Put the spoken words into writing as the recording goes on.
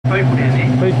people down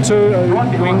there.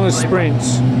 P2 wingless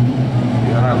sprints.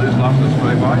 Yeah, I know Liz loves the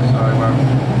speedway, so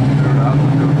they're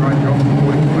doing a great job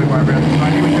supporting speedway around the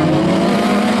stadium. Here we go.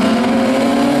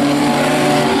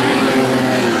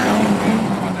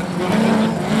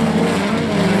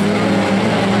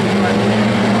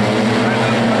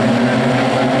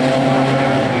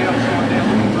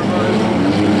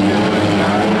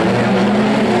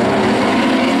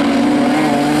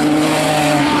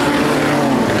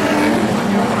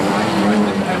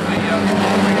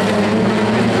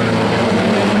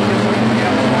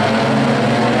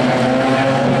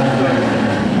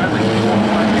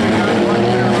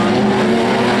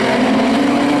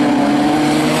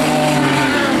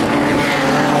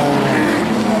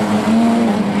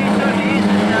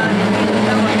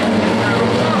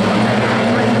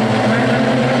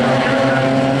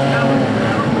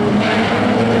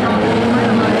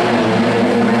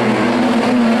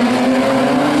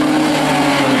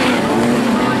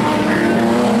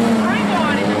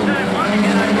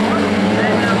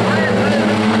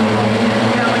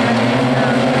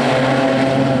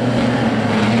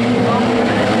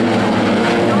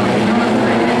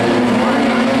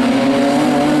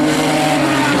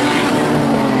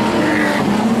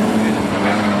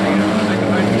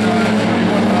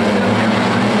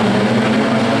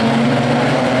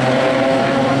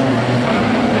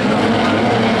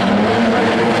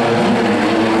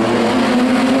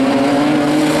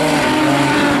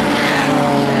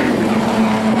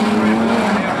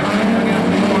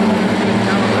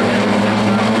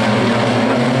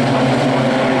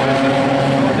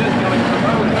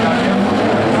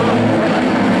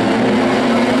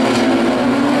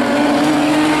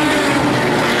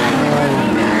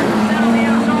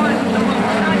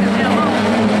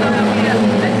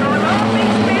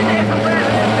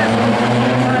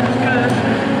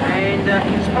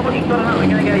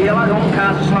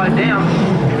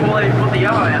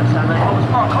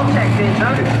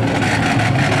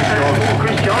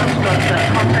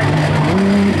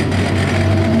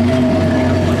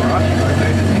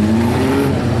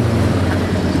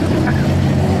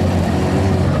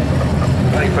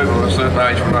 People of a certain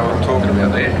age will know what I'm talking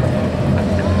about there.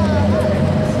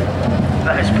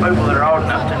 Those people that are old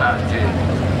enough to know. Yeah.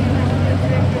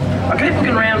 I keep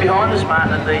looking around behind us,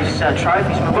 Martin, at these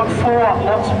trophies. We've got 4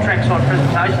 lots of trackside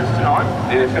presentations tonight.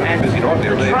 Yeah, it's going to be a busy night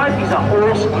there. The trophies are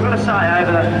awesome. I've got to say,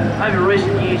 over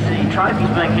recent years, the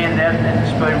trophies being handed out at the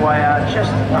Speedway are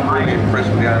just I'm really amazing. impressed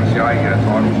with the RMCA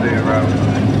titles there.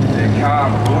 Their car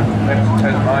wood, that's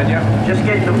Tasmania. Just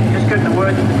getting the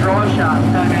word that the drive shaft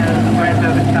came out of the Brad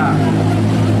Herbert car.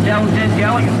 Dead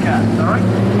Gallagher's car, sorry.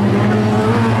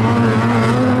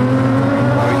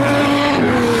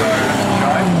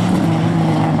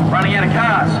 Running out of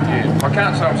cars. Yeah, I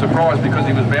can't say I'm surprised because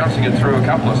he was bouncing it through a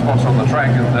couple of spots on the track,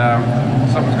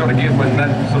 and something's got to give when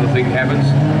that sort of thing happens.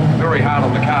 Very hard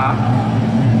on the car.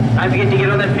 Don't forget to get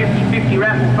on that 50-50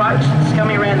 raffle, folks. It's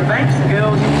coming around the banks. The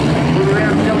girls will be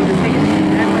around selling the tickets.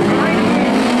 And we're great.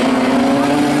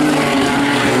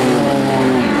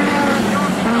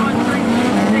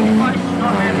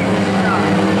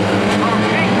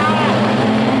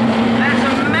 That's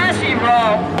a massive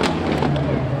roll.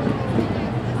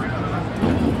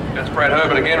 That's Brad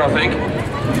Herbert again, I think.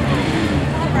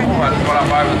 Almost got up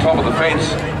over the top of the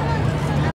fence.